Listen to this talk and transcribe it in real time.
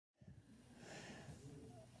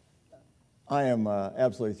I am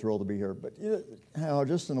absolutely thrilled to be here. But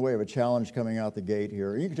just in the way of a challenge coming out the gate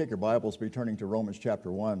here, you can take your Bibles, be turning to Romans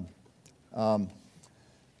chapter 1. When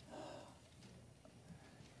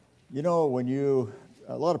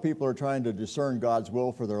a lot of people are trying to discern God's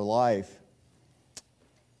will for their life,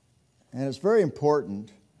 and it's very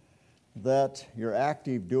important that you're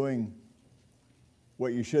active doing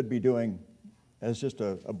what you should be doing as just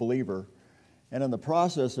a believer. And in the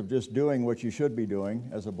process of just doing what you should be doing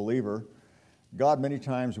as a believer, God many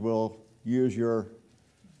times will use your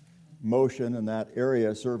motion in that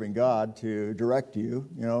area serving God to direct you,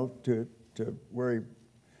 to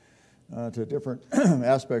different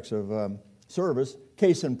aspects of service.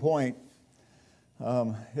 Case in point,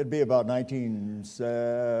 it'd be about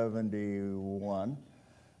 1971,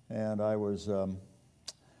 and I was a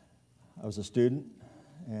student,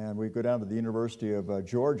 and we'd go down to the University of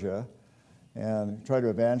Georgia and try to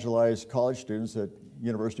evangelize college students at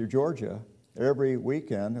University of Georgia every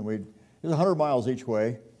weekend, and it was 100 miles each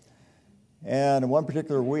way. And in one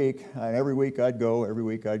particular week, every week I'd go,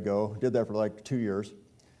 did that for like 2 years.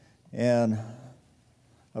 And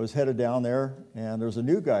I was headed down there, and there was a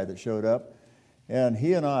new guy that showed up, and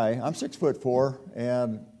he and I'm 6'4",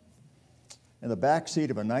 and in the back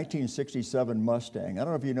seat of a 1967 Mustang. I don't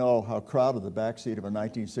know if you know how crowded the back seat of a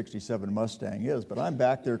 1967 Mustang is, but I'm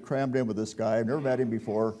back there crammed in with this guy. I've never met him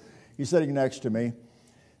before. He's sitting next to me.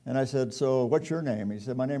 And I said, "So what's your name?" He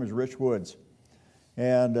said, "My name is Rich Woods."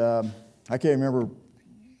 And I can't remember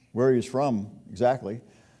where he's from exactly.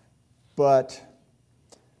 But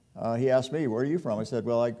he asked me, "Where are you from?" I said,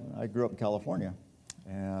 "Well, I grew up in California."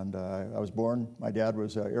 And I was born, my dad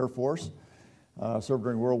was Air Force, served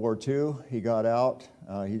during World War II. He got out.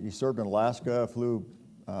 He served in Alaska, flew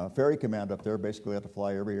ferry command up there, basically had to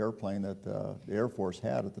fly every airplane that the Air Force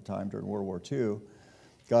had at the time during World War II.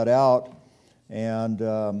 Got out. And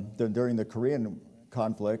then during the Korean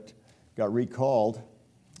conflict, got recalled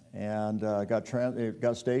and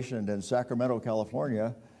got stationed in Sacramento,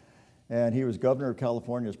 California. And he was governor of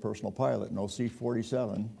California's personal pilot, no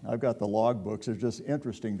C-47. I've got the log books. It's just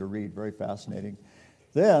interesting to read, very fascinating.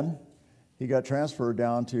 Then he got transferred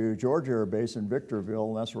down to Georgia Air Base in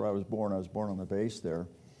Victorville, and that's where I was born. I was born on the base there.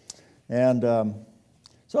 And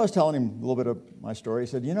so I was telling him a little bit of my story.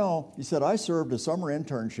 He said, I served a summer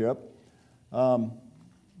internship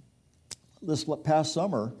this past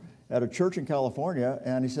summer at a church in California,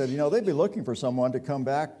 and he said, they'd be looking for someone to come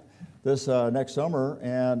back this next summer,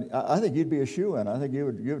 and I think you'd be a shoo-in. I think you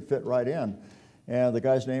would fit right in. And the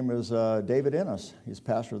guy's name is David Ennis. He's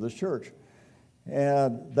pastor of this church.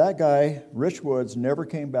 And that guy, Rich Woods, never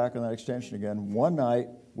came back on that extension again. One night,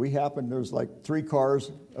 there was like 3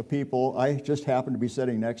 cars of people. I just happened to be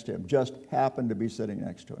sitting next to him,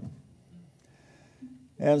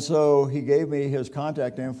 And so he gave me his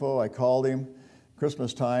contact info. I called him.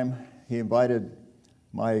 Christmas time, he invited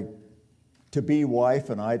my to-be wife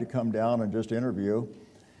and I to come down and just interview.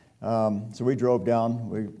 So we drove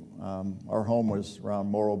down. Our home was around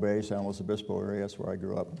Morro Bay, San Luis Obispo area. That's where I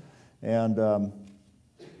grew up. And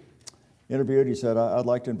interviewed. He said, "I'd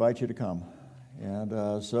like to invite you to come."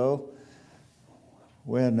 And so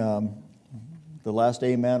when the last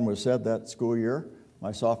amen was said that school year,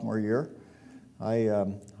 my sophomore year,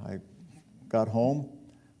 I got home.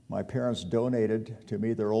 My parents donated to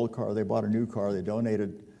me their old car. They bought a new car. They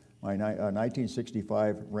donated my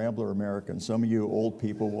 1965 Rambler American. Some of you old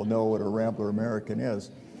people will know what a Rambler American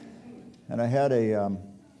is. And I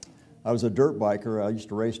was a dirt biker. I used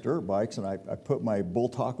to race dirt bikes, and I put my Bull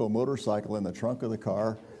Taco motorcycle in the trunk of the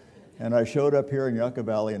car, and I showed up here in Yucca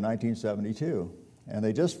Valley in 1972. And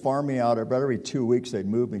they just farmed me out. About every 2 weeks, they'd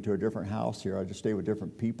move me to a different house here. I just stayed with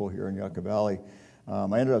different people here in Yucca Valley.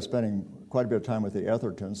 I ended up spending quite a bit of time with the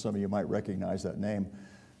Ethertons. Some of you might recognize that name,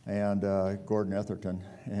 and Gordon Etherton,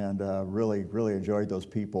 and really, really enjoyed those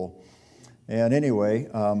people. And anyway,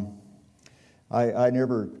 I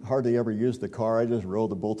never hardly ever used the car. I just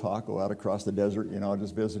rode the Bull Taco out across the desert,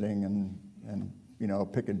 just visiting and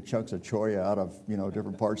picking chunks of choya out of,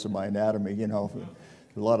 different parts of my anatomy, a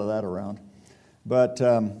lot of that around. But,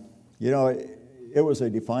 it was a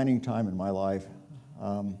defining time in my life.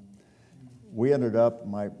 We ended up,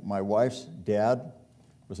 my wife's dad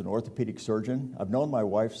was an orthopedic surgeon. I've known my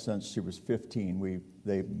wife since she was 15.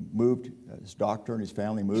 They moved, his doctor and his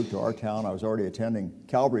family moved to our town. I was already attending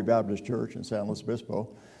Calvary Baptist Church in San Luis Obispo.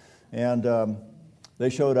 And they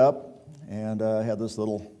showed up and had this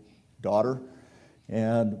little daughter.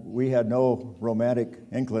 And we had no romantic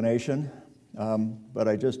inclination, but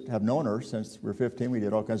I just have known her since we were 15. We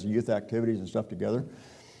did all kinds of youth activities and stuff together.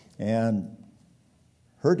 And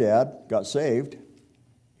her dad got saved.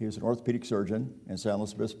 He was an orthopedic surgeon in San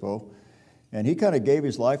Luis Obispo. And he kind of gave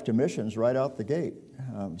his life to missions right out the gate,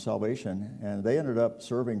 Salvation. And they ended up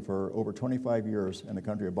serving for over 25 years in the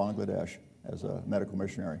country of Bangladesh as a medical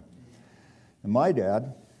missionary. And my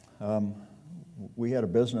dad, we had a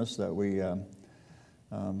business that we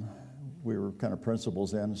were kind of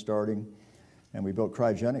principals in starting, and we built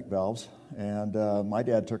cryogenic valves. And my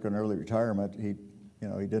dad took an early retirement. He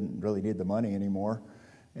didn't really need the money anymore.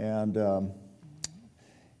 And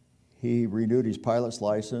he renewed his pilot's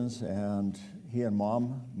license, and he and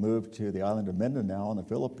Mom moved to the island of Mindanao in the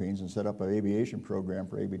Philippines and set up an aviation program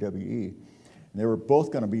for ABWE. And they were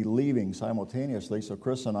both going to be leaving simultaneously, so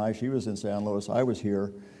Chris and I, she was in San Luis, I was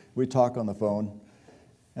here. We'd talk on the phone,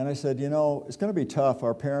 and I said, it's going to be tough.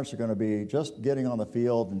 Our parents are going to be just getting on the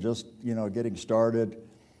field and just, getting started,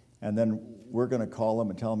 and then we're going to call them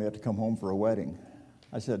and tell them they have to come home for a wedding.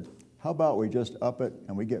 I said, how about we just up it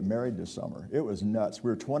and we get married this summer? It was nuts. We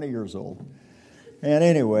were 20 years old. And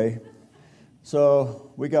anyway,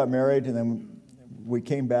 so we got married, and then we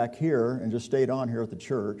came back here and just stayed on here at the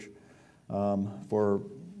church for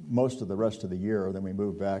most of the rest of the year. Then we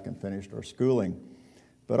moved back and finished our schooling.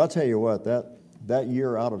 But I'll tell you what, that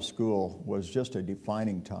year out of school was just a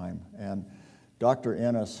defining time. And Dr.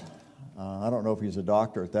 Ennis, I don't know if he's a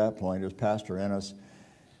doctor at that point, it was Pastor Ennis.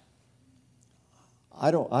 I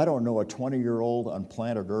don't know a 20-year-old on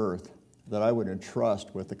planet Earth that I would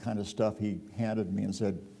entrust with the kind of stuff he handed me and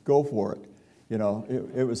said, go for it.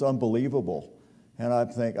 It was unbelievable. And I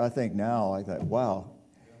think now, I thought, wow,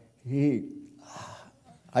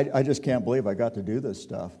 I just can't believe I got to do this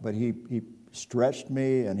stuff. But he stretched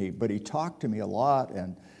me, but he talked to me a lot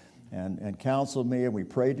and counseled me, and we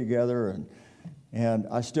prayed together. And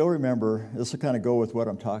I still remember, this will kind of go with what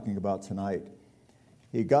I'm talking about tonight.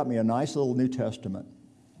 He got me a nice little New Testament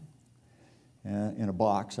in a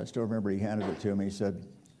box. I still remember he handed it to me. He said,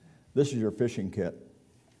 this is your fishing kit,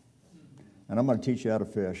 and I'm going to teach you how to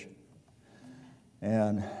fish.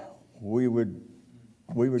 And we would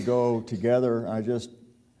go together. I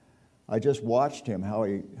just watched him, how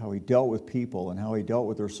he dealt with people and how he dealt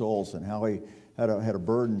with their souls and how he had a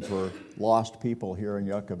burden for lost people here in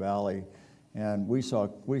Yucca Valley. And we saw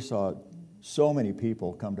so many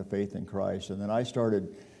people come to faith in Christ. And then I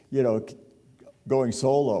started, going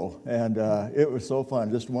solo. And it was so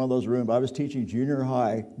fun, just one of those rooms. I was teaching junior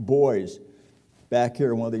high boys back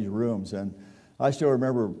here in one of these rooms. And I still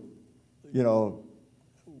remember,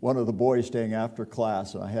 one of the boys staying after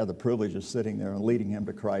class, and I had the privilege of sitting there and leading him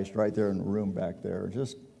to Christ right there in the room back there.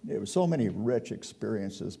 It was so many rich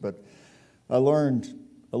experiences. But I learned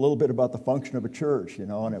a little bit about the function of a church,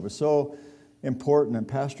 and it was so important. And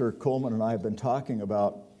Pastor Coleman and I have been talking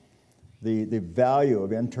about the value of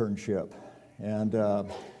internship. And,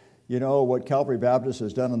 what Calvary Baptist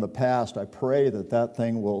has done in the past, I pray that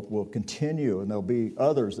thing will continue, and there'll be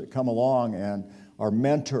others that come along and are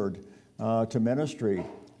mentored to ministry.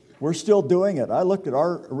 We're still doing it. I looked at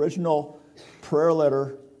our original prayer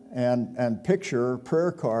letter and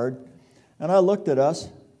prayer card, and I looked at us.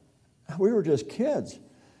 We were just kids.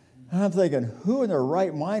 And I'm thinking, who in their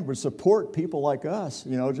right mind would support people like us?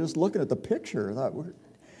 Just looking at the picture.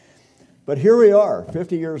 But here we are,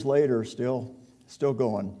 50 years later, still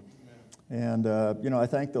going. And, I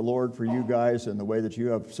thank the Lord for you guys and the way that you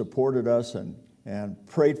have supported us and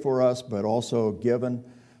prayed for us, but also given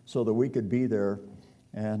so that we could be there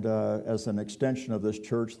and as an extension of this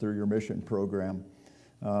church through your mission program.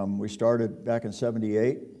 We started back in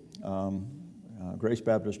 78, Grace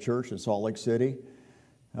Baptist Church in Salt Lake City.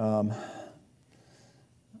 I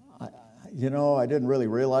didn't really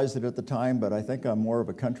realize it at the time, but I think I'm more of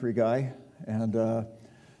a country guy, and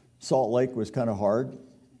Salt Lake was kind of hard.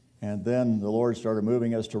 And then the Lord started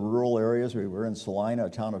moving us to rural areas. We were in Salina, a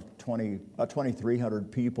town of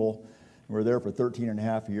 2,300 people. We were there for 13 and a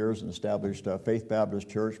half years and established Faith Baptist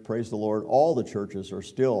Church. Praise the Lord. All the churches are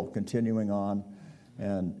still continuing on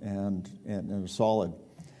and solid.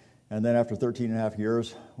 And then after 13 and a half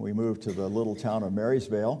years, we moved to the little town of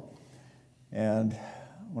Marysvale. And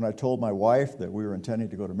when I told my wife that we were intending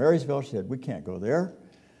to go to Marysville, she said, we can't go there.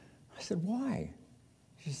 I said, why?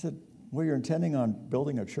 She said, well, you're intending on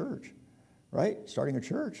building a church, right? Starting a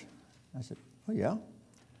church. I said, oh, yeah.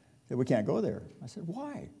 She said, we can't go there. I said,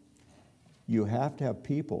 why? You have to have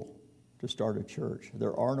people to start a church.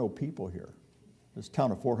 There are no people here. This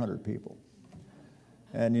town of 400 people.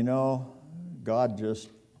 And God just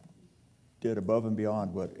did above and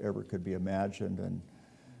beyond whatever could be imagined. And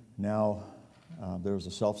now there's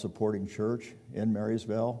a self-supporting church in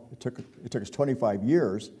Marysville. It took us 25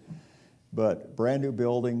 years, but brand new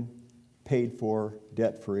building, paid for,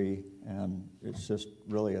 debt-free, and it's just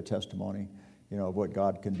really a testimony, of what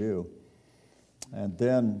God can do. And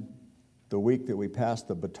then the week that we passed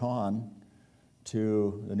the baton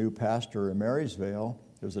to the new pastor in Marysville,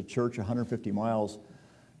 there's a church 150 miles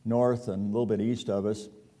north and a little bit east of us.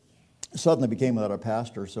 Suddenly became without a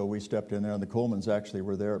pastor, so we stepped in there, and the Colemans actually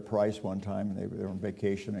were there at Price one time, and they were on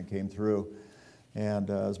vacation and came through. And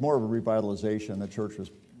it was more of a revitalization. The church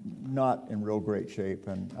was not in real great shape.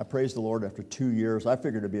 And I praise the Lord after 2 years. I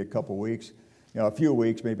figured it'd be a couple weeks, a few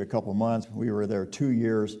weeks, maybe a couple months. We were there 2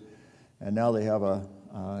 years, and now they have a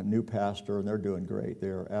new pastor, and they're doing great.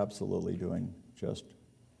 They're absolutely doing just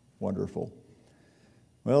wonderful.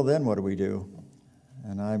 Well, then what do we do?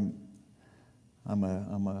 And I'm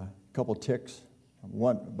a couple ticks,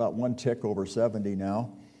 about one tick over 70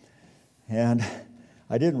 now, and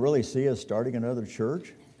I didn't really see us starting another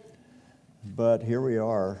church, but here we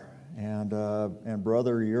are. And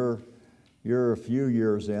brother, you're a few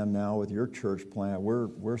years in now with your church plant.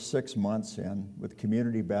 We're 6 months in with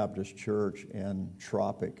Community Baptist Church in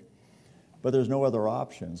Tropic, but there's no other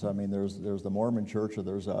options. I mean, there's the Mormon Church, or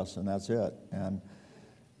there's us, and that's it. And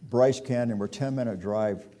Bryce Canyon, we're 10-minute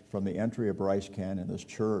drive from the entry of Bryce Canyon, this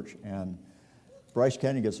church, and Bryce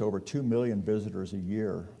Canyon gets over 2 million visitors a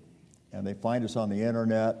year, and they find us on the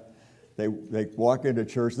internet. They walk into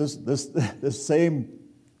church. This same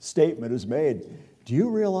statement is made. Do you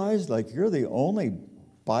realize, you're the only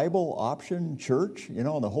Bible option church, in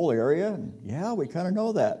the whole area? And, yeah, we kind of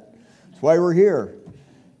know that. That's why we're here.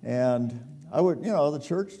 And I would, the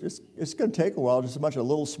church, it's going to take a while, just a bunch of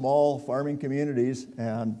little small farming communities,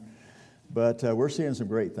 but we're seeing some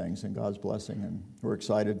great things in God's blessing, and we're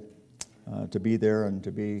excited to be there and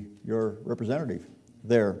to be your representative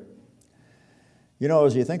there.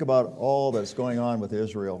 As you think about all that's going on with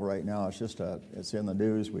Israel right now, it's in the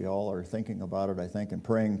news. We all are thinking about it, I think, and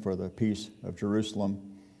praying for the peace of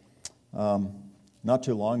Jerusalem. Not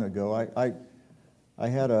too long ago, I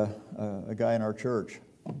had a guy in our church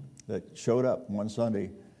that showed up one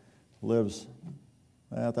Sunday,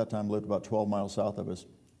 at that time lived about 12 miles south of us.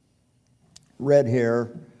 Red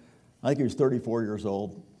hair, I think he was 34 years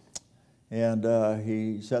old, and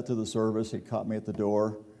he sat through the service. He caught me at the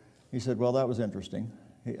door. He said, well, that was interesting.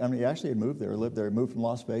 He actually had moved there, lived there. He moved from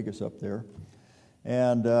Las Vegas up there.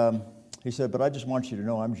 And he said, but I just want you to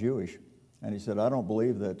know I'm Jewish. And he said, I don't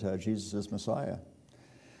believe that Jesus is Messiah.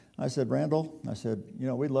 I said, Randall,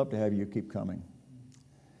 we'd love to have you keep coming.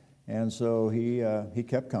 And so he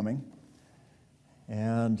kept coming.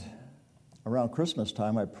 And around Christmas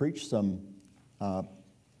time, I preached some of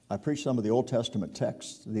the Old Testament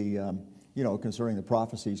texts, concerning the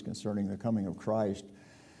prophecies concerning the coming of Christ.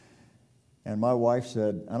 And my wife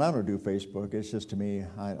said, and I don't do Facebook. It's just, to me,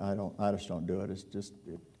 I just don't do it.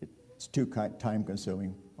 It's too time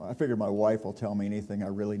consuming. I figured my wife will tell me anything I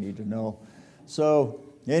really need to know. So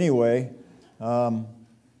anyway,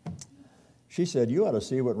 she said, you ought to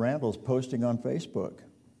see what Randall's posting on Facebook.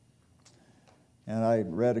 And I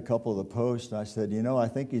read a couple of the posts, and I said, I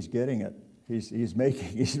think he's getting it. He's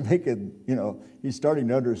making, he's starting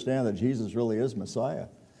to understand that Jesus really is Messiah.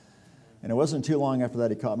 And it wasn't too long after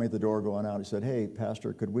that he caught me at the door going out. He said, hey,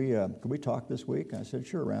 Pastor, could we talk this week? And I said,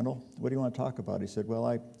 sure, Randall. What do you want to talk about? He said, well,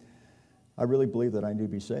 I really believe that I need to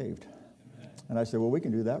be saved. And I said, well, we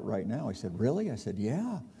can do that right now. He said, really? I said,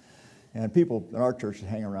 yeah. And people in our church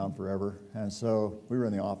hang around forever. And so we were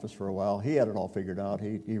in the office for a while. He had it all figured out.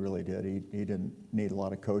 He really did. He didn't need a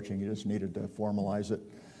lot of coaching. He just needed to formalize it.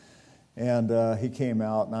 And he came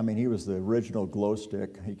out, and he was the original glow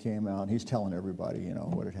stick. He came out, and he's telling everybody,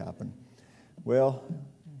 what had happened. Well,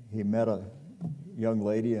 he met a young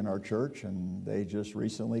lady in our church, and they just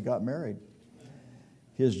recently got married.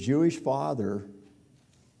 His Jewish father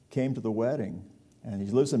came to the wedding, and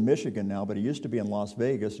he lives in Michigan now, but he used to be in Las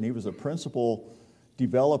Vegas, and he was a principal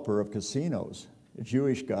developer of casinos, a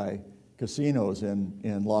Jewish guy, casinos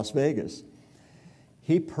in Las Vegas.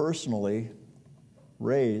 He personally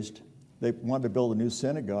they wanted to build a new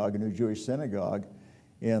synagogue, a new Jewish synagogue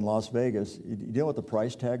in Las Vegas. You know what the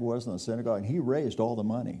price tag was in the synagogue? And he raised all the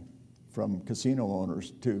money from casino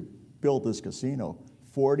owners to build this casino,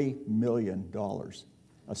 $40 million,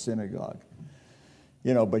 a synagogue.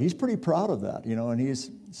 But he's pretty proud of that, and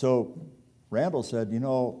so Randall said,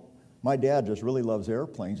 my dad just really loves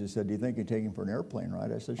airplanes. He said, do you think you'd take him for an airplane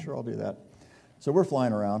ride? I said, sure, I'll do that. So we're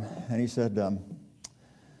flying around, and he said,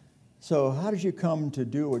 so how did you come to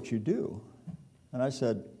do what you do? And I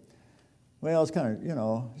said, well, it's kind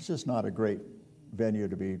of, it's just not a great venue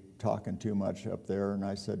to be talking too much up there. And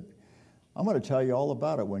I said, I'm going to tell you all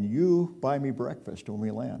about it when you buy me breakfast when we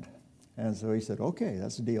land. And so he said, okay,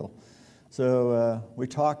 that's the deal. So we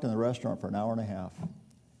talked in the restaurant for an hour and a half.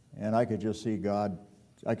 And I could just see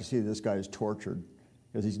I could see this guy is tortured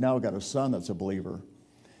because he's now got a son that's a believer.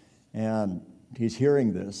 And he's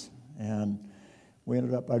hearing this. And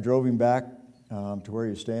I drove him back to where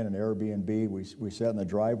he was staying in Airbnb. We sat in the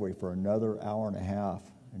driveway for another hour and a half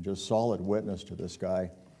and just solid witness to this guy.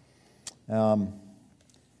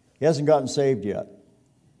 He hasn't gotten saved yet.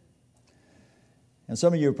 And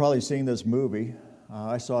some of you have probably seen this movie.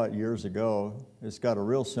 I saw it years ago. It's got a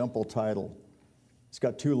real simple title. It's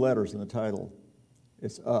got 2 letters in the title.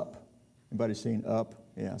 It's Up. Anybody seen Up?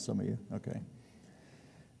 Yeah, some of you. Okay.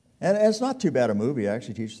 And it's not too bad a movie. It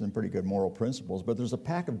actually teaches them pretty good moral principles. But there's a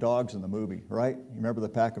pack of dogs in the movie, right? You remember the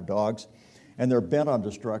pack of dogs? And they're bent on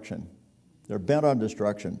destruction. They're bent on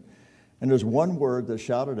destruction. And there's one word that's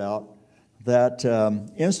shouted out that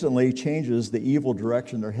instantly changes the evil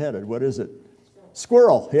direction they're headed. What is it?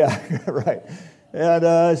 Squirrel. Yeah, right. And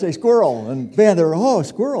I say squirrel. And man, they're,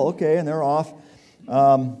 squirrel, okay, and they're off.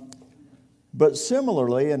 But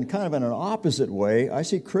similarly, and kind of in an opposite way, I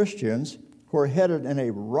see Christians who are headed in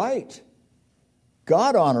a right,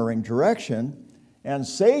 God-honoring direction, and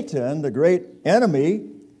Satan, the great enemy,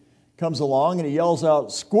 comes along and he yells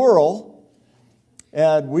out, squirrel,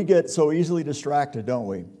 and we get so easily distracted, don't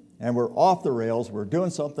we? And we're off the rails. We're doing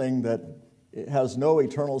something that has no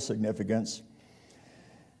eternal significance.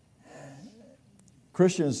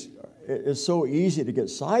 Christians, it's so easy to get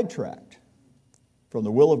sidetracked from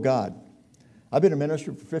the will of God. I've been a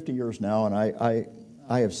minister for 50 years now, and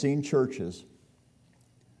I have seen churches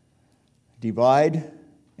divide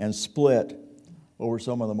and split over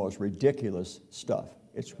some of the most ridiculous stuff.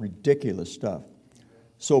 It's ridiculous stuff.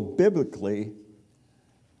 So biblically,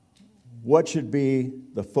 what should be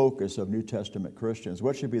the focus of New Testament Christians?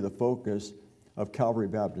 What should be the focus of Calvary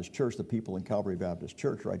Baptist Church, the people in Calvary Baptist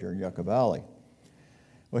Church right here in Yucca Valley?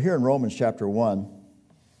 Well, here in Romans chapter 1,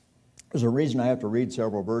 there's a reason I have to read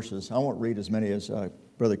several verses. I won't read as many as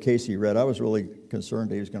Brother Casey read. I was really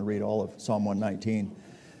concerned that he was going to read all of Psalm 119.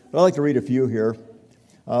 But I'd like to read a few here.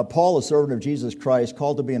 Paul, a servant of Jesus Christ,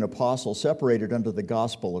 called to be an apostle, separated unto the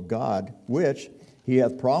gospel of God, which he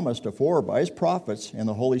hath promised afore by his prophets in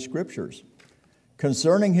the Holy Scriptures,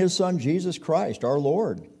 concerning his Son Jesus Christ, our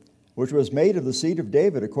Lord, which was made of the seed of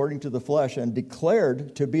David according to the flesh, and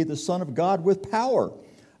declared to be the Son of God with power,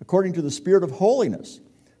 according to the Spirit of holiness,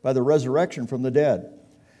 by the resurrection from the dead,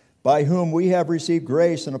 by whom we have received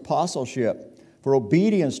grace and apostleship for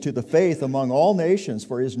obedience to the faith among all nations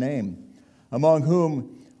for his name, among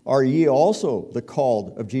whom are ye also the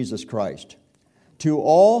called of Jesus Christ. To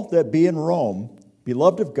all that be in Rome,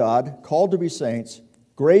 beloved of God, called to be saints,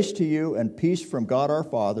 grace to you and peace from God our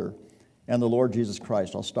Father and the Lord Jesus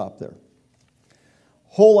Christ. I'll stop there.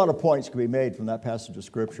 Whole lot of points can be made from that passage of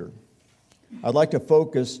Scripture. I'd like to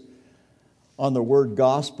focus on the word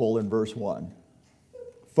gospel in verse 1.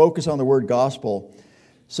 Focus on the word gospel.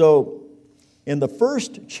 So, in the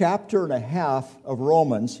first chapter and a half of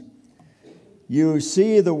Romans, you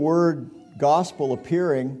see the word gospel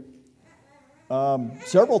appearing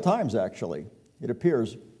several times, actually. It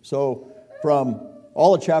appears. So, from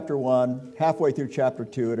all of chapter 1, halfway through chapter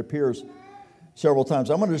 2, it appears several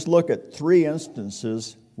times. I'm going to just look at 3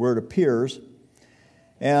 instances where it appears.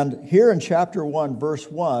 And here in chapter 1, verse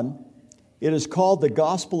 1, it is called the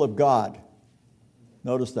gospel of God.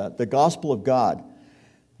 Notice that, the gospel of God.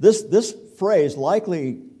 This phrase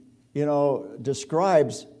likely,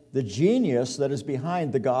 describes the genius that is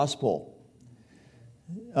behind the gospel,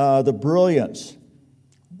 the brilliance,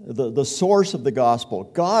 the source of the gospel.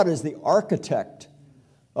 God is the architect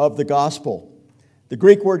of the gospel. The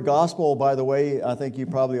Greek word gospel, by the way, I think you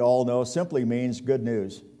probably all know, simply means good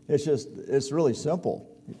news. It's really simple.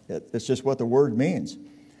 It's just what the word means.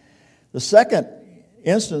 The second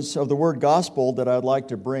instance of the word gospel that I'd like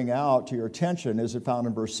to bring out to your attention is found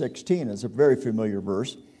in verse 16. It's a very familiar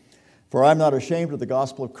verse. For I'm not ashamed of the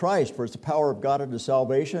gospel of Christ, for it's the power of God unto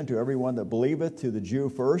salvation to everyone that believeth, to the Jew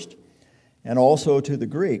first, and also to the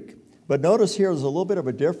Greek. But notice here there's a little bit of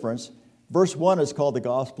a difference. Verse 1 is called the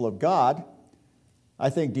gospel of God, I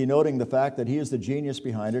think denoting the fact that he is the genius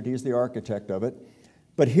behind it, he's the architect of it.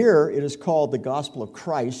 But here it is called the gospel of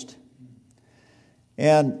Christ.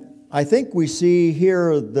 And I think we see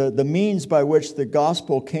here the means by which the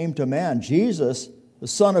gospel came to man. Jesus, the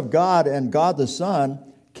Son of God and God the Son,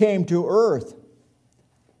 came to earth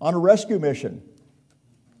on a rescue mission.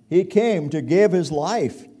 He came to give his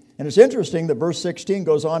life. And it's interesting that verse 16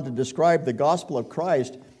 goes on to describe the gospel of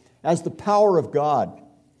Christ as the power of God.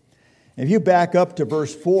 And if you back up to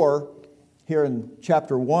verse 4 here in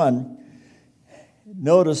chapter 1,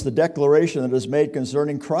 notice the declaration that is made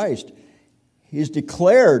concerning Christ. He's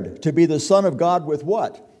declared to be the Son of God with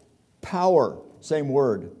what? Power. Same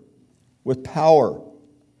word. With power,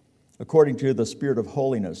 according to the Spirit of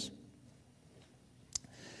holiness.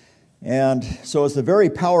 And so it's the very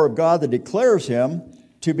power of God that declares him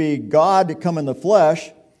to be God to come in the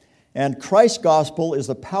flesh. And Christ's gospel is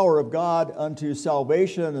the power of God unto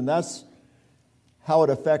salvation, and that's how it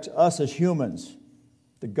affects us as humans.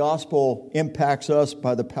 The gospel impacts us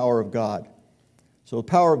by the power of God. So the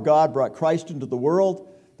power of God brought Christ into the world.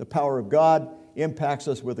 The power of God impacts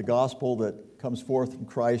us with the gospel that comes forth from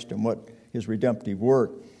Christ and what his redemptive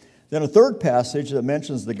work. Then a third passage that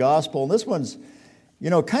mentions the gospel, and this one's,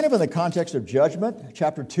 kind of in the context of judgment,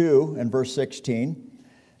 chapter 2 and verse 16.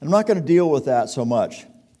 And I'm not going to deal with that so much.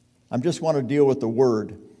 I just want to deal with the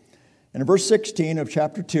word. And in verse 16 of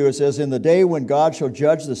chapter 2, it says, "In the day when God shall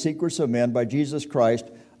judge the secrets of men by Jesus Christ,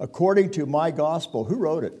 according to my gospel." Who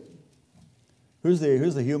wrote it? Who's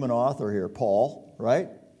the human author here? Paul, right?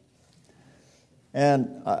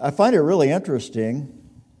 And I find it really interesting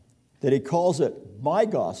that he calls it my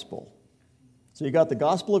gospel. So you got the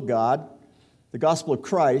gospel of God, the gospel of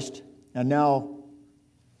Christ, and now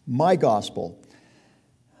my gospel.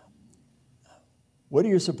 What do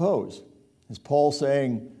you suppose? Is Paul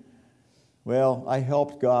saying, well, I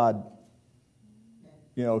helped God,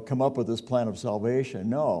 come up with this plan of salvation?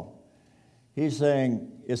 No. He's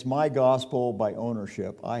saying, it's my gospel by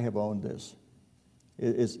ownership. I have owned this.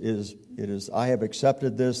 It is. I have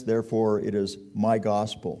accepted this, therefore it is my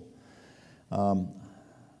gospel. I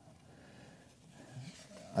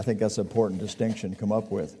think that's an important distinction to come up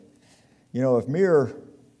with. If mere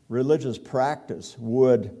religious practice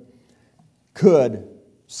could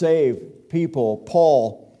save people,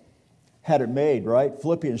 Paul had it made, right?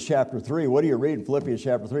 Philippians chapter 3. What do you read in Philippians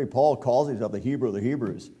chapter 3? Paul calls himself the Hebrew of the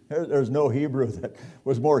Hebrews. There's no Hebrew that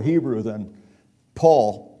was more Hebrew than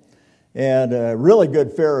Paul. And a really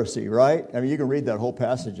good Pharisee, right? I mean, you can read that whole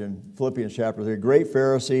passage in Philippians chapter 3. Great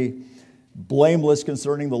Pharisee, blameless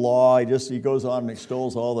concerning the law. He goes on and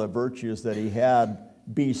extols all the virtues that he had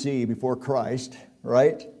BC, before Christ,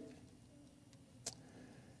 right?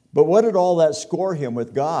 But what did all that score him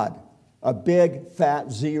with God? A big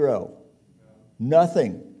fat zero.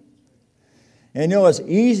 Nothing. And it's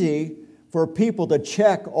easy for people to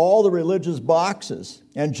check all the religious boxes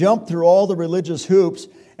and jump through all the religious hoops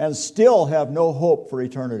and still have no hope for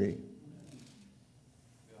eternity.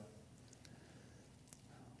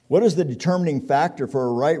 What is the determining factor for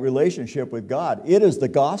a right relationship with God? It is the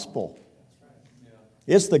gospel.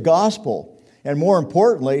 It's the gospel. And more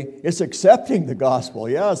importantly, it's accepting the gospel.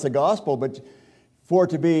 Yeah, it's the gospel, but for it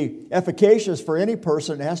to be efficacious for any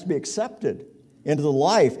person, it has to be accepted into the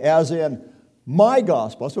life, as in my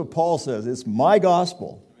gospel. That's what Paul says. It's my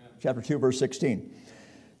gospel. Chapter 2, verse 16.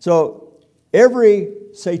 So every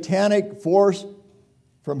satanic force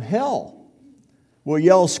from hell will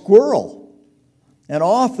yell squirrel, and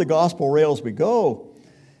off the gospel rails we go.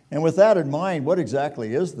 And with that in mind, what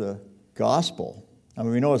exactly is the gospel? I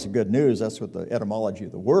mean, we know it's the good news. That's what the etymology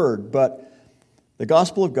of the word. But the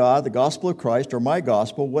gospel of God, the gospel of Christ, or my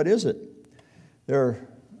gospel, what is it?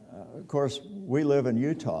 Of course, we live in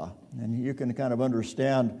Utah, and you can kind of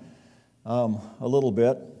understand a little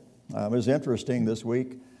bit. It was interesting this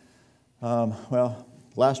week.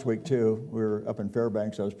 Last week too, we were up in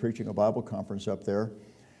Fairbanks. I was preaching a Bible conference up there.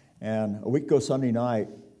 And a week ago Sunday night,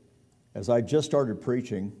 as I just started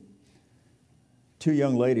preaching, two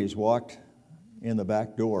young ladies walked in the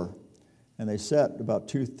back door, and they sat about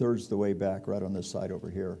 2/3 the way back right on this side over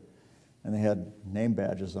here. And they had name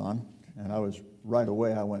badges on, and I went,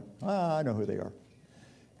 I know who they are.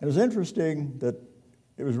 And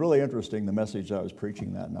it was really interesting, the message I was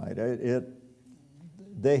preaching that night.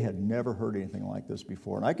 They had never heard anything like this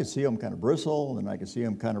before. And I could see them kind of bristle, and I could see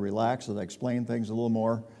them kind of relax as I explained things a little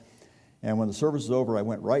more. And when the service was over, I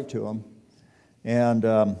went right to them. And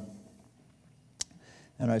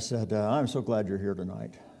I said, I'm so glad you're here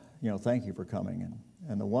tonight. Thank you for coming.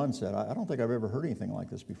 And the one said, I don't think I've ever heard anything like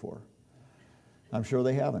this before. I'm sure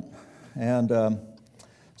they haven't. And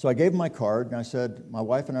so I gave them my card, and I said, my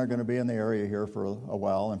wife and I are going to be in the area here for a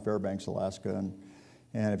while in Fairbanks, Alaska.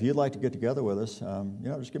 And if you'd like to get together with us,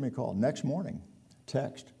 just give me a call. Next morning,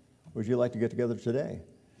 text, would you like to get together today?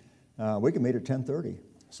 We can meet at 10:30.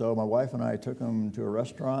 So my wife and I took them to a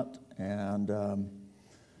restaurant and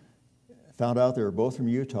found out they were both from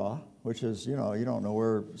Utah, which is, you don't know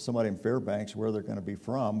where somebody in Fairbanks, where they're going to be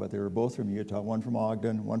from, but they were both from Utah, one from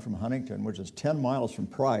Ogden, one from Huntington, which is 10 miles from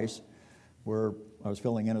Price, where I was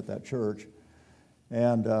filling in at that church.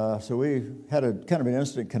 And so we had a kind of an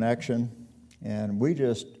instant connection, and we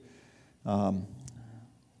just,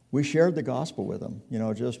 we shared the gospel with them,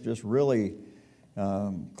 just really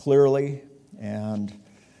clearly. And,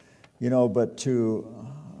 but to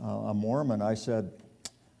a Mormon, I said,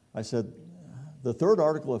 the third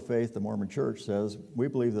article of faith, the Mormon Church, says, we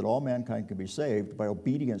believe that all mankind can be saved by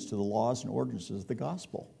obedience to the laws and ordinances of the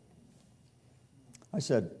gospel. I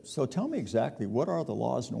said, so tell me exactly, what are the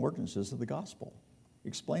laws and ordinances of the gospel?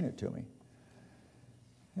 Explain it to me.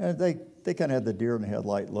 And they kind of had the deer in the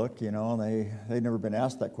headlight look, and they'd never been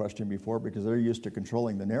asked that question before because they're used to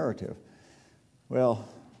controlling the narrative. Well,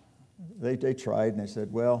 they tried, and they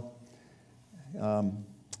said, well,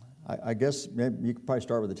 I guess maybe you could probably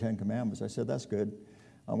start with the Ten Commandments. I said, that's good.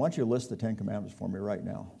 I want you to list the Ten Commandments for me right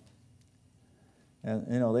now. And,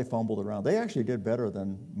 they fumbled around. They actually did better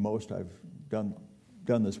than most I've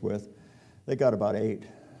done this with. They got about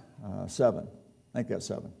 7. I think that's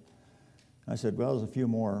 7. I said, well, there's a few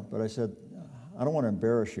more. But I said, I don't want to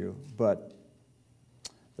embarrass you, but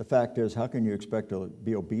the fact is, how can you expect to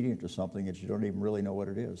be obedient to something that you don't even really know what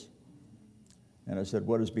it is? And I said,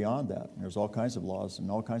 what is beyond that? And there's all kinds of laws and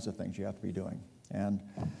all kinds of things you have to be doing. And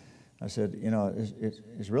I said,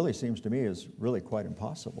 it really seems to me is really quite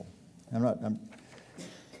impossible.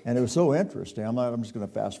 And it was so interesting. I'm just going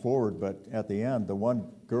to fast forward, but at the end, the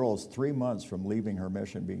one girl is 3 months from leaving her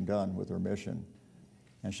mission, being done with her mission.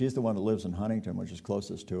 And she's the one that lives in Huntington, which is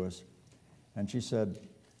closest to us. And she said,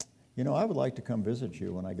 I would like to come visit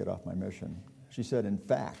you when I get off my mission. She said, in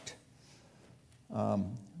fact,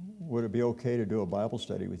 would it be okay to do a Bible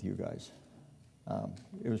study with you guys?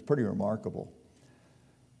 It was pretty remarkable.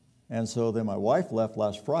 And so then my wife left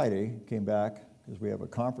last Friday, came back, because we have a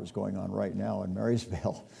conference going on right now in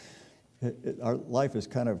Marysville. Our life is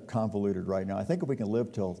kind of convoluted right now. I think if we can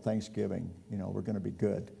live till Thanksgiving, we're going to be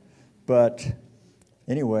good. But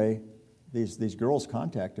anyway, these girls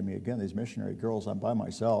contacted me again, these missionary girls. I'm by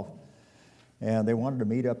myself. And they wanted to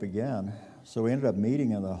meet up again. So we ended up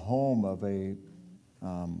meeting in the home of a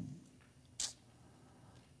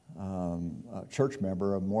church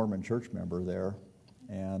member, a Mormon church member there.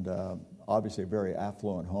 And obviously a very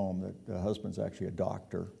affluent home. That the husband's actually a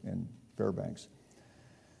doctor in Fairbanks.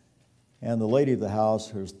 And the lady of the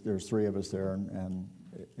house, there's 3 of us there, and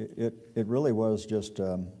it really was just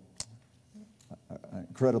an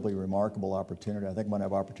incredibly remarkable opportunity. I think I'm going to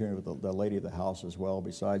have opportunity with the lady of the house as well,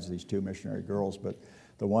 besides these 2 missionary girls. But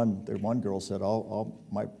the one girl said,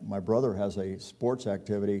 my brother has a sports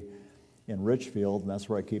activity in Richfield, and that's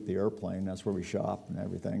where I keep the airplane. That's where we shop and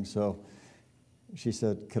everything. So she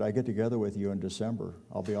said, could I get together with you in December?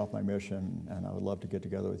 I'll be off my mission, and I would love to get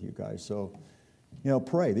together with you guys. So,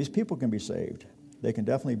 pray. These people can be saved. They can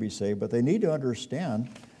definitely be saved, but they need to understand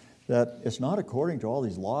that it's not according to all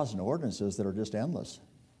these laws and ordinances that are just endless.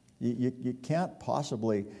 You can't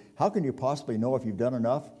possibly, how can you possibly know if you've done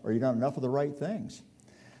enough or you've done enough of the right things?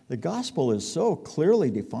 The gospel is so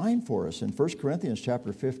clearly defined for us in 1 Corinthians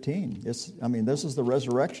chapter 15. This is the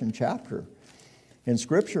resurrection chapter in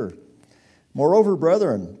Scripture. Moreover,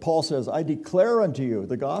 brethren, Paul says, I declare unto you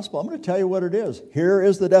the gospel. I'm going to tell you what it is. Here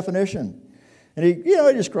is the definition. And he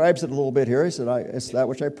describes it a little bit here. He said, it's that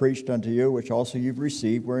which I preached unto you, which also you've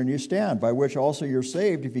received, wherein you stand, by which also you're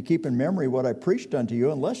saved, if you keep in memory what I preached unto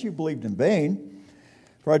you, unless you believed in vain.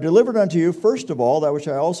 For I delivered unto you, first of all, that which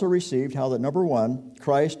I also received, how that, number 1,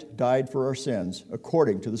 Christ died for our sins,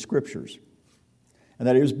 according to the Scriptures, and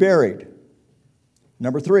that he was buried.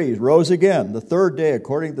 Number 3, he rose again the 3rd day,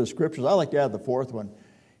 according to the Scriptures. I like to add the 4th one.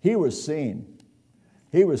 He was seen.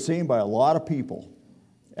 He was seen by a lot of people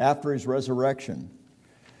after his resurrection.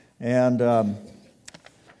 And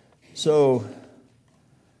so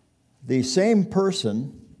the same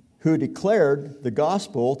person who declared the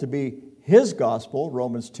gospel to be his gospel,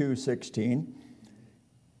 Romans 2:16,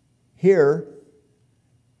 here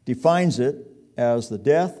defines it as the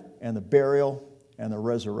death and the burial and the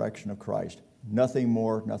resurrection of Christ. Nothing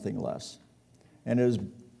more, nothing less. And it is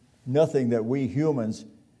nothing that we humans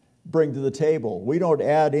bring to the table. We don't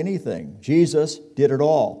add anything. Jesus did it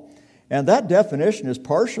all. And that definition is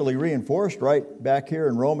partially reinforced right back here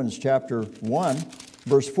in Romans chapter 1,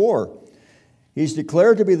 verse 4. He's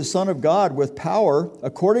declared to be the Son of God with power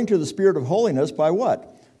according to the Spirit of holiness by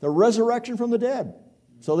what? The resurrection from the dead.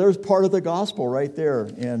 So there's part of the gospel right there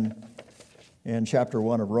in chapter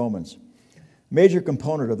 1 of Romans. Major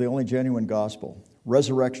component of the only genuine gospel,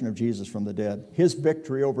 resurrection of Jesus from the dead. His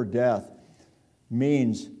victory over death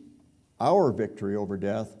means our victory over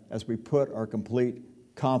death as we put our complete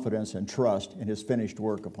confidence and trust in his finished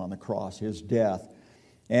work upon the cross, his death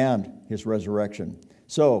and his resurrection.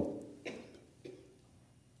 So,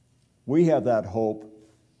 we have that hope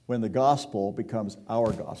when the gospel becomes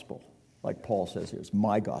our gospel, like Paul says here, it's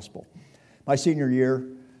my gospel. My senior year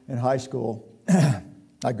in high school,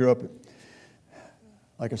 I grew up,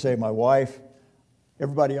 like I say, my wife,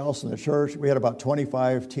 everybody else in the church. We had about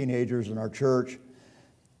 25 teenagers in our church.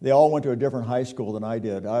 They all went to a different high school than I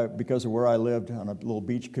did. Because of where I lived on a little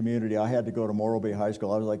beach community, I had to go to Morro Bay High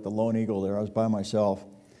School. I was like the lone eagle there. I was by myself.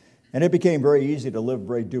 And it became very easy to live a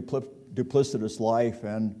very duplicitous life.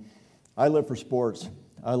 And I live for sports.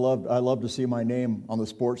 I love to see my name on the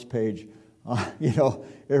sports page,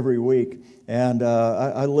 every week. And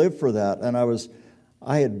I lived for that. And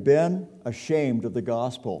I had been ashamed of the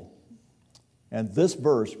gospel. And this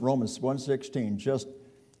verse, Romans 1:16,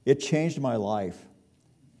 it changed my life.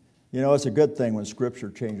 It's a good thing when Scripture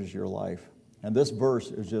changes your life. And this verse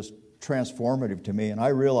is just transformative to me. And I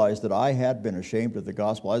realized that I had been ashamed of the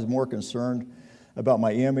gospel. I was more concerned about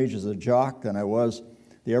my image as a jock than I was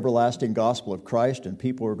the everlasting gospel of Christ, and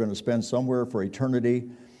people were going to spend somewhere for eternity.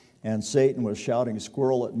 And Satan was shouting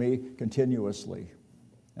squirrel at me continuously.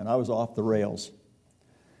 And I was off the rails.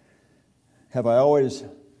 Have I always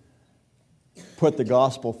put the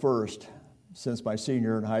gospel first since my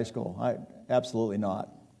senior year in high school? Absolutely not.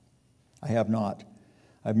 I have not.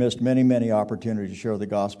 I've missed many, many opportunities to share the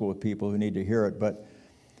gospel with people who need to hear it,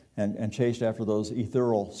 and chased after those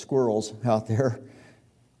ethereal squirrels out there.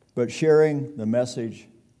 But sharing the message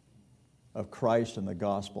of Christ and the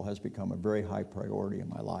gospel has become a very high priority in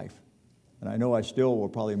my life. And I know I still will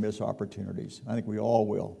probably miss opportunities. I think we all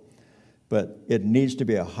will. But it needs to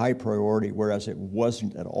be a high priority, whereas it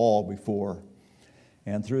wasn't at all before.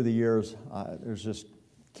 And through the years, there's just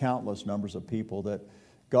countless numbers of people that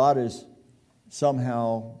God has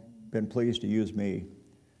somehow been pleased to use me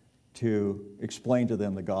to explain to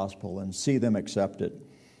them the gospel and see them accept it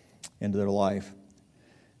into their life.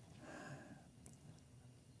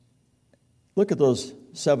 Look at those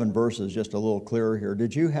 7 verses just a little clearer here.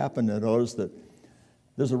 Did you happen to notice that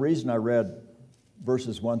there's a reason I read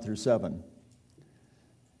verses 1 through 7?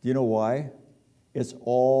 Do you know why? It's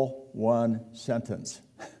all one sentence.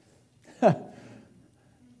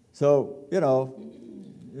 So,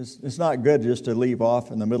 it's not good just to leave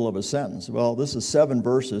off in the middle of a sentence. Well, this is 7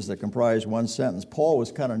 verses that comprise one sentence. Paul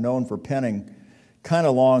was kind of known for penning kind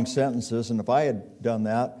of long sentences, and if I had done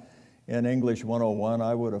that in English 101,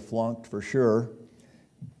 I would have flunked for sure.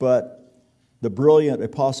 But the brilliant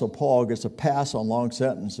Apostle Paul gets a pass on long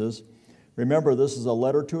sentences. Remember, this is a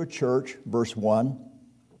letter to a church, verse 1.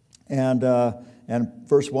 And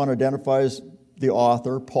verse 1 identifies the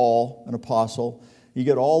author, Paul, an apostle. You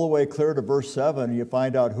get all the way clear to verse 7, and you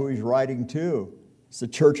find out who he's writing to. It's the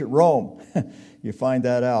church at Rome. You find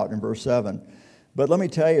that out in verse 7. But let me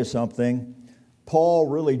tell you something. Paul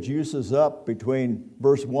really juices up between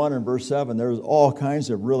verse 1 and verse 7. There's all kinds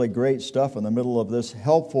of really great stuff in the middle of this,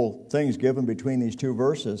 helpful things given between these 2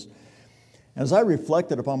 verses. And as I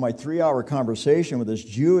reflected upon my 3-hour conversation with this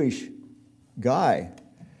Jewish guy,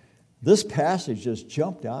 this passage just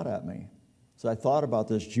jumped out at me as I thought about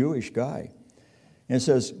this Jewish guy. And it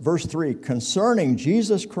says, verse 3, concerning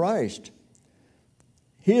Jesus Christ,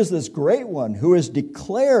 he is this great one who is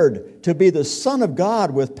declared to be the Son of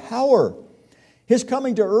God with power. His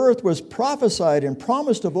coming to earth was prophesied and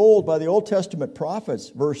promised of old by the Old Testament prophets,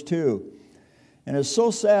 verse 2. And it's so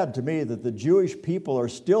sad to me that the Jewish people are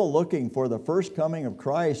still looking for the first coming of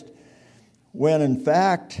Christ, when in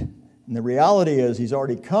fact, and the reality is he's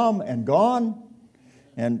already come and gone.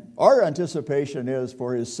 And our anticipation is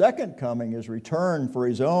for his second coming, his return for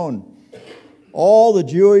his own. All the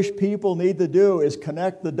Jewish people need to do is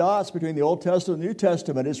connect the dots between the Old Testament and the New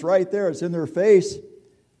Testament. It's right there. It's in their face.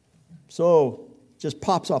 So it just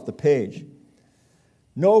pops off the page.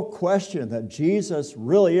 No question that Jesus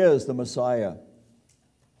really is the Messiah.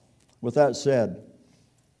 With that said,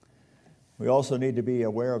 we also need to be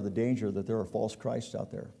aware of the danger that there are false Christs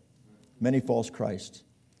out there. Many false Christs,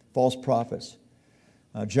 false prophets.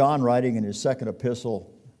 John, writing in his second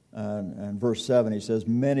epistle, and verse 7, he says,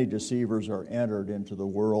 many deceivers are entered into the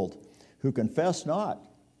world who confess not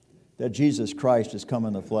that Jesus Christ is come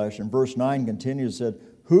in the flesh. And verse 9 continues, said,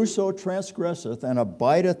 whoso transgresseth and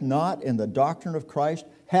abideth not in the doctrine of Christ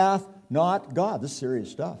hath not God. This is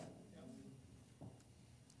serious stuff.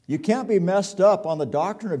 You can't be messed up on the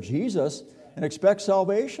doctrine of Jesus and expect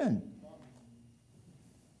salvation.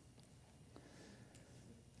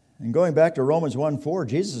 And going back to Romans 1:4,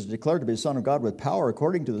 Jesus is declared to be the Son of God with power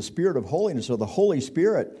according to the Spirit of holiness, or the Holy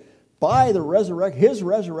Spirit, by His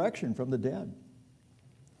resurrection from the dead.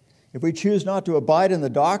 If we choose not to abide in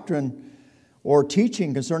the doctrine or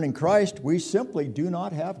teaching concerning Christ, we simply do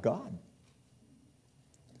not have God.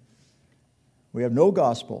 We have no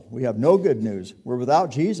gospel. We have no good news. We're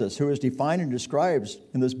without Jesus, who is defined and described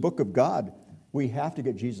in this book of God. We have to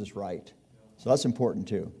get Jesus right. So that's important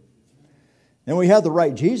too. And we have the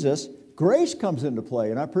right Jesus, grace comes into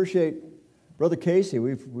play. And I appreciate Brother Casey.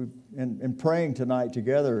 We've in praying tonight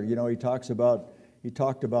together, he talks about he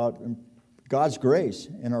talked about God's grace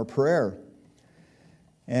in our prayer.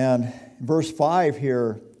 And verse 5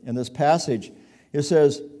 here in this passage, it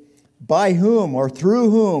says, by whom or through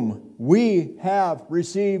whom we have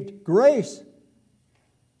received grace.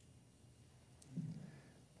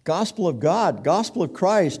 Gospel of God, gospel of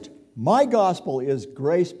Christ. My gospel is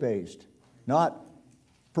grace-based, not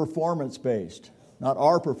performance-based, not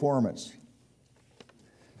our performance.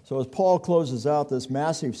 So as Paul closes out this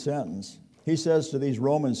massive sentence, he says to these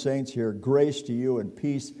Roman saints here, grace to you and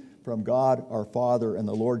peace from God our Father and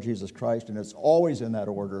the Lord Jesus Christ, and it's always in that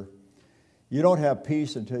order. You don't have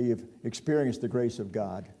peace until you've experienced the grace of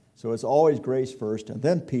God. So it's always grace first, and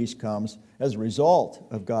then peace comes as a result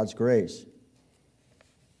of God's grace.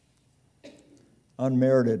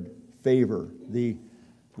 Unmerited favor, the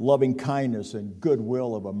loving kindness and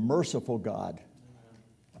goodwill of a merciful God.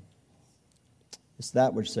 It's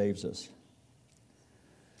that which saves us.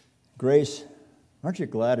 Grace, aren't you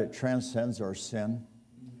glad it transcends our sin?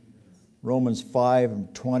 Romans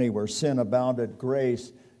 5:20, where sin abounded,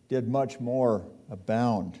 grace did much more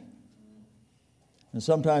abound. And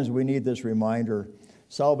sometimes we need this reminder.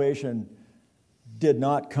 Salvation did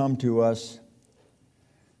not come to us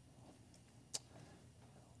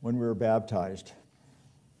when we were baptized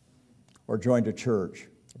or joined a church,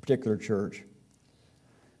 a particular church.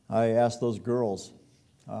 I asked those girls,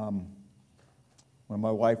 when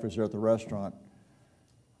my wife was there at the restaurant,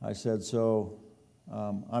 I said, so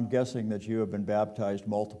I'm guessing that you have been baptized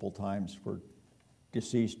multiple times for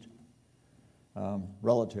deceased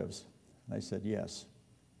relatives. And I said, yes.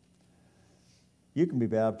 You can be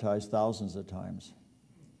baptized thousands of times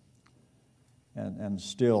and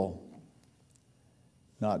still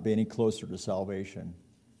not be any closer to salvation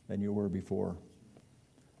than you were before.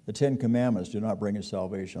 The Ten Commandments do not bring us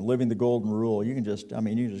salvation. Living the Golden Rule, you can just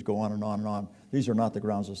go on and on and on. These are not the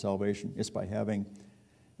grounds of salvation. It's by having,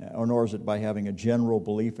 or nor is it by having a general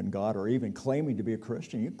belief in God or even claiming to be a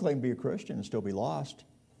Christian. You can claim to be a Christian and still be lost.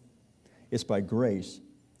 It's by grace.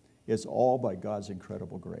 It's all by God's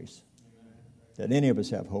incredible grace that any of us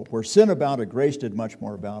have hope. Where sin abounded, grace did much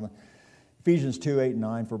more abound. Ephesians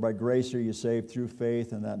 2:8-9, for by grace are you saved through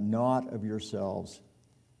faith, and that not of yourselves.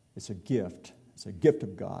 It's a gift. It's a gift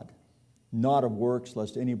of God, not of works,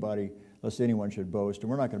 lest anyone should boast. And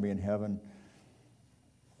we're not going to be in heaven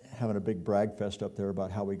having a big brag fest up there about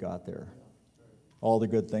how we got there. All the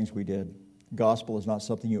good things we did. Gospel is not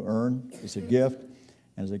something you earn. It's a gift.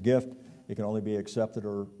 And as a gift, it can only be accepted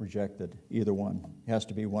or rejected. Either one. It has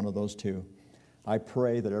to be one of those two. I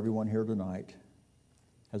pray that everyone here tonight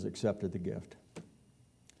has accepted the gift.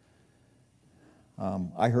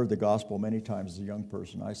 I heard the gospel many times as a young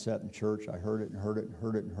person. I sat in church, I heard it and heard it and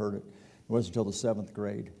heard it and heard it. It wasn't until the 7th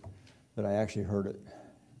grade that I actually heard it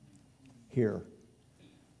here.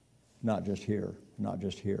 Not just here, not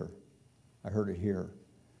just here. I heard it here.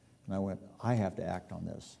 And I went, I have to act on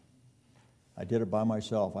this. I did it by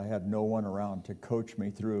myself. I had no one around to coach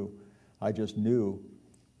me through. I just knew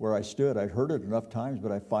where I stood. I'd heard it enough times,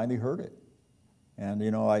 but I finally heard it. And,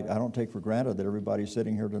 I don't take for granted that everybody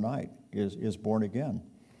sitting here tonight is born again.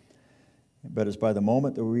 But it's by the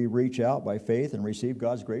moment that we reach out by faith and receive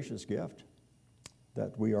God's gracious gift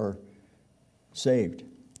that we are saved.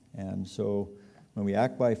 And so when we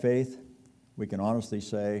act by faith, we can honestly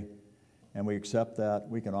say, and we accept that,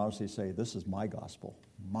 we can honestly say, this is my gospel.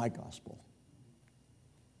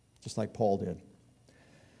 Just like Paul did.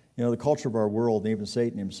 The culture of our world, and even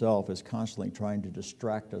Satan himself, is constantly trying to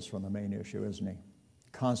distract us from the main issue, isn't he?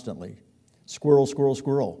 Constantly. Squirrel, squirrel,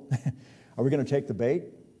 squirrel. Are we going to take the bait?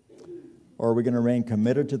 Or are we going to remain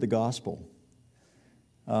committed to the gospel?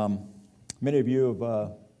 Many of you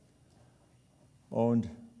have owned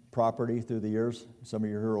property through the years. Some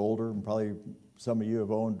of you are older, and probably some of you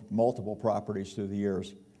have owned multiple properties through the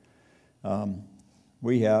years.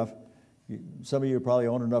 We have. Some of you probably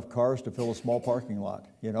own enough cars to fill a small parking lot,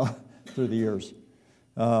 through the years.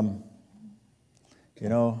 Where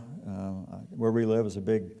we live is a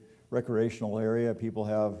big recreational area.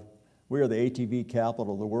 We are the ATV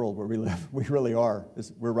capital of the world where we live. We really are.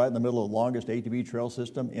 We're right in the middle of the longest ATV trail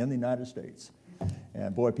system in the United States.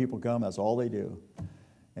 And boy, people come, that's all they do.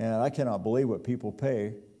 And I cannot believe what people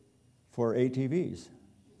pay for ATVs.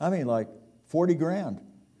 I mean, like $40,000.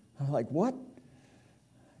 I'm like, what?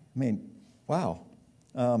 Wow.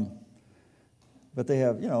 But they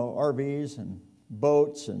have, RVs and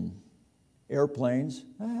boats and airplanes.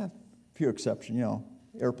 A few exceptions,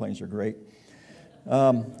 airplanes are great.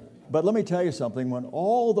 But let me tell you something. When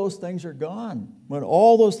all those things are gone,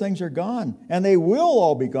 and they will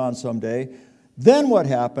all be gone someday, then what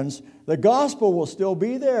happens? The gospel will still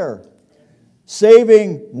be there,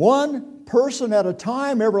 saving one person at a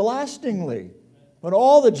time everlastingly, when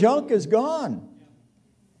all the junk is gone.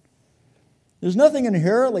 There's nothing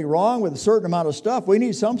inherently wrong with a certain amount of stuff. We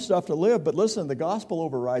need some stuff to live, but listen, the gospel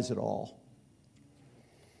overrides it all.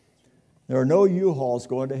 There are no U-Hauls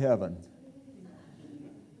going to heaven.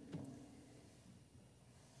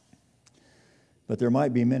 But there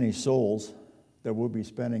might be many souls that we'll be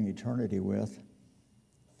spending eternity with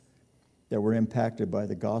that were impacted by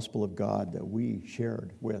the gospel of God that we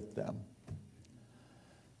shared with them.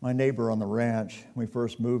 My neighbor on the ranch, when we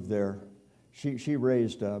first moved there, she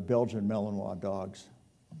raised Belgian Malinois dogs.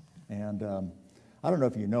 And I don't know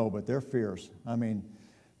if you know, but they're fierce. I mean,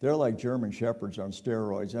 they're like German Shepherds on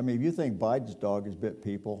steroids. I mean, if you think Biden's dog has bit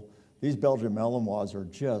people, these Belgian Malinois are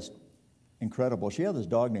just incredible. She had this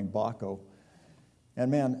dog named Baco. And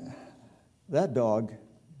man, that dog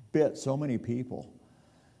bit so many people.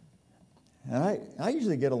 And I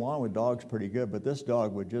usually get along with dogs pretty good, but this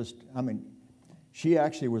dog would just, I mean, she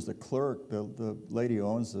actually was the clerk, the lady who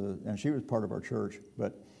owns and she was part of our church,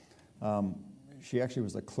 but she actually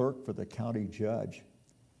was the clerk for the county judge.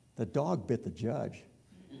 The dog bit the judge.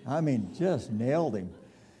 I mean, just nailed him.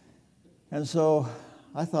 And so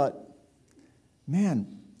I thought,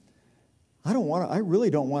 man, I really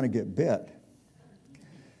don't want to get bit.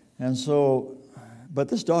 And so, but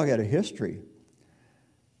this dog had a history.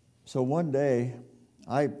 So one day,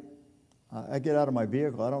 I get out of my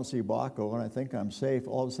vehicle, I don't see Baco, and I think I'm safe.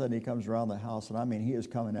 All of a sudden, he comes around the house, and I mean, he is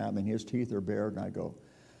coming at me, and his teeth are bared, and I go,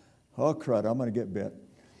 oh, crud, I'm going to get bit.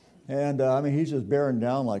 And, I mean, he's just bearing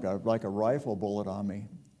down like a rifle bullet on me.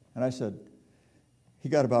 And I said, he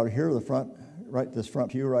got about here, this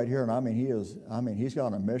front pew right here, and I mean, he's got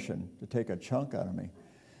on a mission to take a chunk out of me.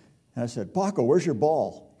 And I said, Baco, where's your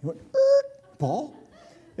ball? He went, ball?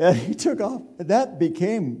 And he took off. That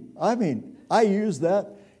became, I used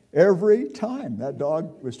that every time that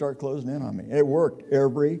dog would start closing in on me. It worked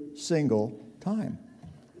every single time.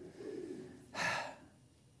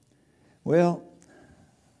 Well,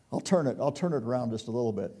 I'll turn it around just a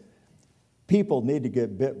little bit. People need to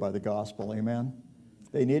get bit by the gospel, amen?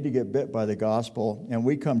 They need to get bit by the gospel, and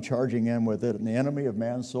we come charging in with it, and the enemy of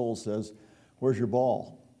man's soul says, where's your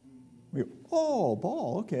ball? We go, oh,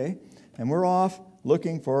 ball, okay. And we're off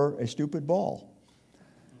looking for a stupid ball.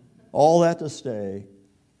 All that to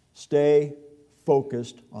stay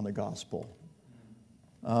focused on the gospel.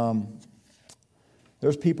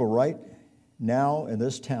 There's people right now in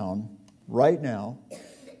this town, right now,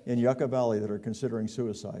 in Yucca Valley that are considering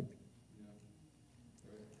suicide.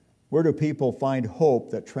 Where do people find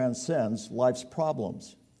hope that transcends life's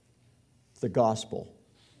problems? The gospel.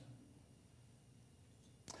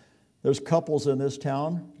 There's couples in this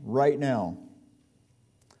town right now.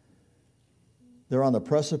 They're on the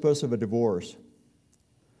precipice of a divorce.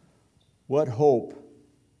 What hope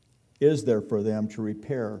is there for them to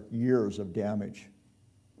repair years of damage?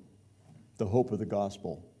 The hope of the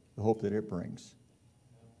gospel, the hope that it brings.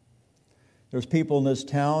 There's people in this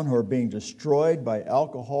town who are being destroyed by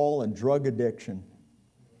alcohol and drug addiction.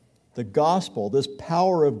 The gospel, this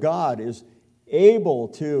power of God, is able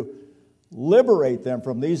to liberate them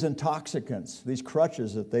from these intoxicants, these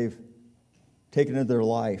crutches that they've taken into their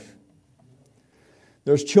life.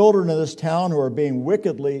 There's children in this town who are being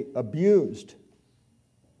wickedly abused.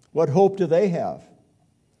 What hope do they have?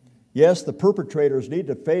 Yes, the perpetrators need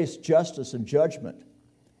to face justice and judgment.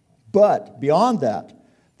 But beyond that,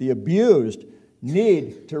 the abused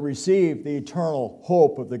need to receive the eternal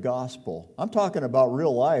hope of the gospel. I'm talking about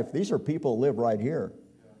real life. These are people who live right here.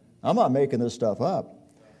 I'm not making this stuff up.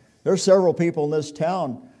 There's several people in this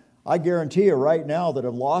town, I guarantee you right now, that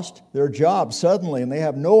have lost their job suddenly, and they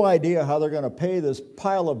have no idea how they're going to pay this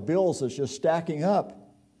pile of bills that's just stacking up.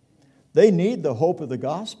 They need the hope of the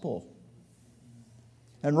gospel.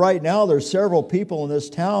 And right now, there's several people in this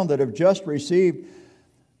town that have just received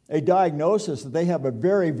a diagnosis that they have a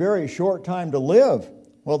very, very short time to live.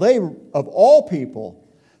 Well, they, of all people,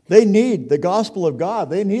 they need the gospel of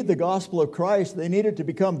God. They need the gospel of Christ. They need it to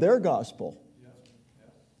become their gospel.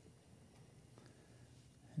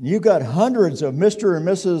 You've got hundreds of Mr. and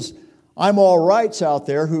Mrs. I'm all rights out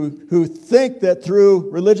there who think that through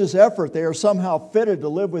religious effort they are somehow fitted to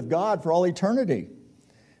live with God for all eternity.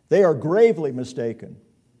 They are gravely mistaken.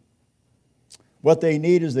 What they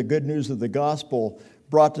need is the good news of the gospel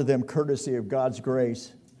brought to them courtesy of God's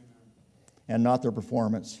grace and not their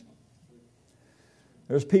performance.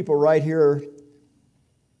 There's people right here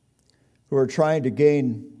who are trying to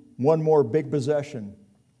gain one more big possession,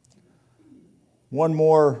 one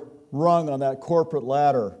more rung on that corporate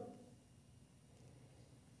ladder.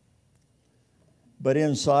 But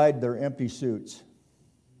inside, they're empty suits.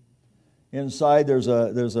 Inside there's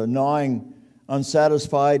a gnawing,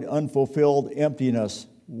 unsatisfied, unfulfilled emptiness.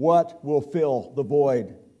 What will fill the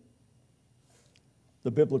void?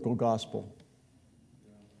 The biblical gospel.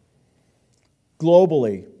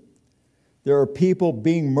 Globally, there are people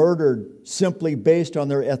being murdered simply based on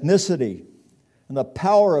their ethnicity. And the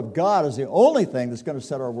power of God is the only thing that's going to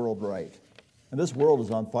set our world right. And this world is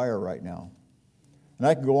on fire right now. And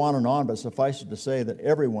I can go on and on, but suffice it to say that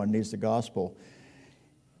everyone needs the gospel.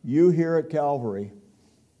 You here at Calvary,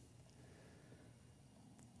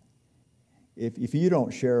 if you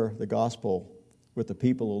don't share the gospel with the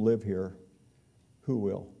people who live here, who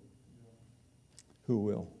will? Who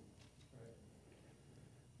will?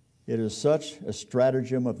 It is such a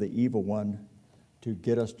stratagem of the evil one to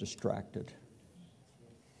get us distracted.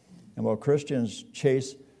 And while Christians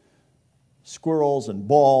chase squirrels and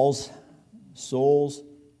balls, souls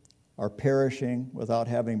are perishing without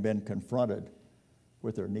having been confronted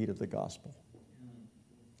with their need of the gospel.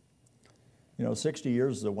 60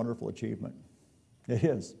 years is a wonderful achievement. It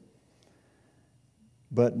is.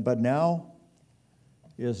 But now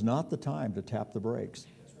is not the time to tap the brakes.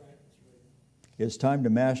 That's right. It's time to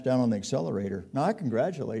mash down on the accelerator. Now, I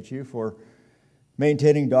congratulate you for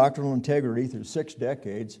maintaining doctrinal integrity through 6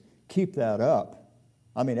 decades. Keep that up.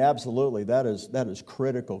 I mean, absolutely, that is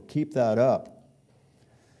critical. Keep that up.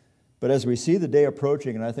 But as we see the day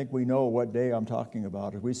approaching, and I think we know what day I'm talking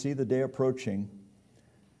about, as we see the day approaching,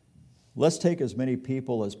 let's take as many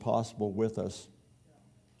people as possible with us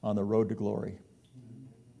on the road to glory.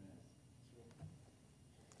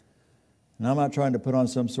 And I'm not trying to put on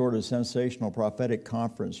some sort of sensational prophetic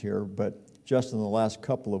conference here, but just in the last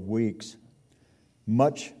couple of weeks,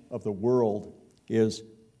 much of the world is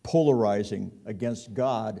polarizing against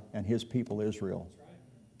God and His people Israel.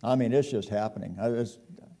 I mean, it's just happening.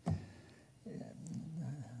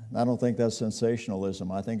 I don't think that's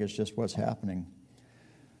sensationalism. I think it's just what's happening.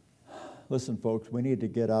 Listen, folks, we need to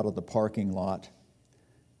get out of the parking lot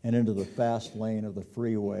and into the fast lane of the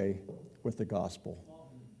freeway with the gospel.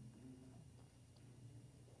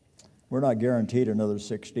 We're not guaranteed another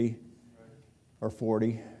 60 or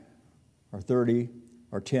 40 or 30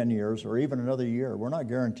 or 10 years or even another year. We're not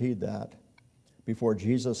guaranteed that before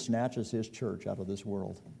Jesus snatches His church out of this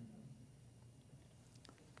world.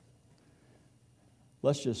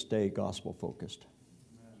 Let's just stay gospel focused.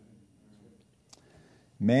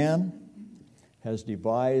 Man has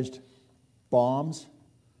devised bombs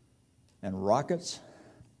and rockets.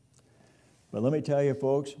 But let me tell you,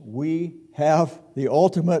 folks, we have the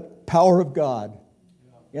ultimate power of God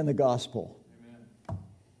in the gospel. Amen.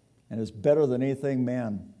 And it's better than anything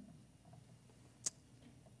man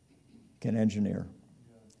can engineer.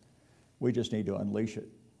 Yeah. We just need to unleash it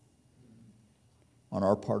on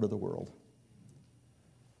our part of the world.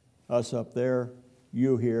 Us up there,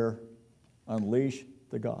 you here, unleash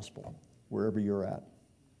the gospel wherever you're at.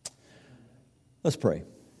 Let's pray.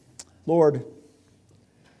 Lord,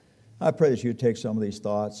 I pray that you take some of these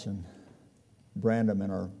thoughts and brand them in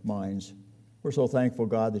our minds. We're so thankful,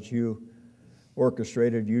 God, that you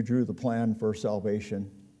orchestrated, you drew the plan for salvation,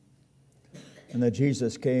 and that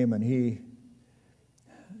Jesus came and He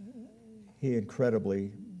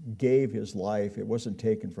incredibly gave His life. It wasn't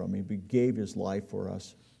taken from Him. He gave His life for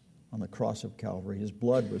us on the cross of Calvary. His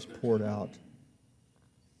blood was poured out.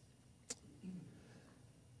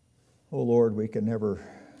 Oh, Lord, we can never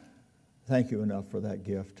thank you enough for that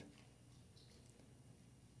gift.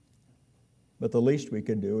 But the least we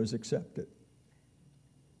can do is accept it.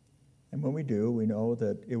 And when we do, we know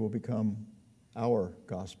that it will become our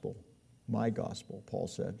gospel, my gospel, Paul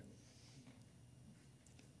said.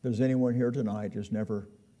 If there's anyone here tonight who's never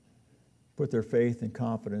put their faith and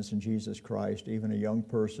confidence in Jesus Christ, even a young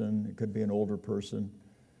person, it could be an older person,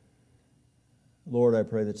 Lord, I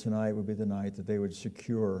pray that tonight would be the night that they would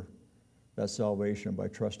secure that salvation by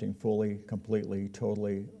trusting fully, completely,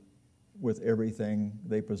 totally, with everything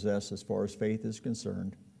they possess as far as faith is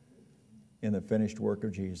concerned in the finished work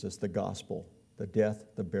of Jesus, the gospel, the death,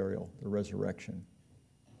 the burial, the resurrection.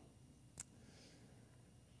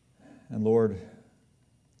 And Lord,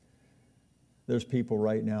 there's people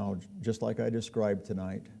right now, just like I described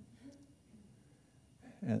tonight,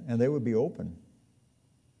 and they would be open.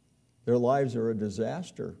 Their lives are a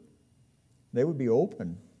disaster. They would be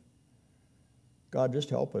open. God, just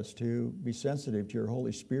help us to be sensitive to your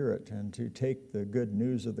Holy Spirit and to take the good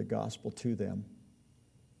news of the gospel to them.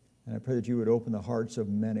 And I pray that you would open the hearts of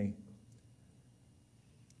many,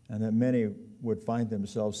 and that many would find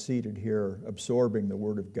themselves seated here, absorbing the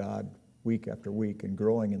Word of God week after week and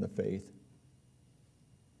growing in the faith.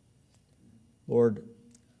 Lord,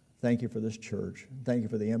 thank you for this church. Thank you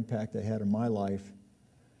for the impact they had in my life.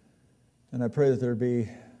 And I pray that there'd be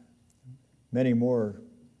many more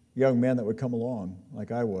young men that would come along,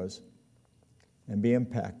 like I was, and be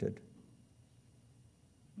impacted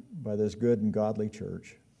by this good and godly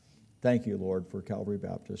church. Thank you, Lord, for Calvary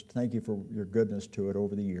Baptist. Thank you for your goodness to it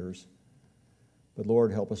over the years. But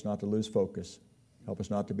Lord, help us not to lose focus. Help us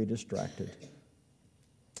not to be distracted.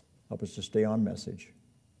 Help us to stay on message.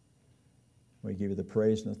 We give you the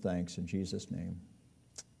praise and the thanks in Jesus' name.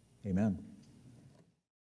 Amen.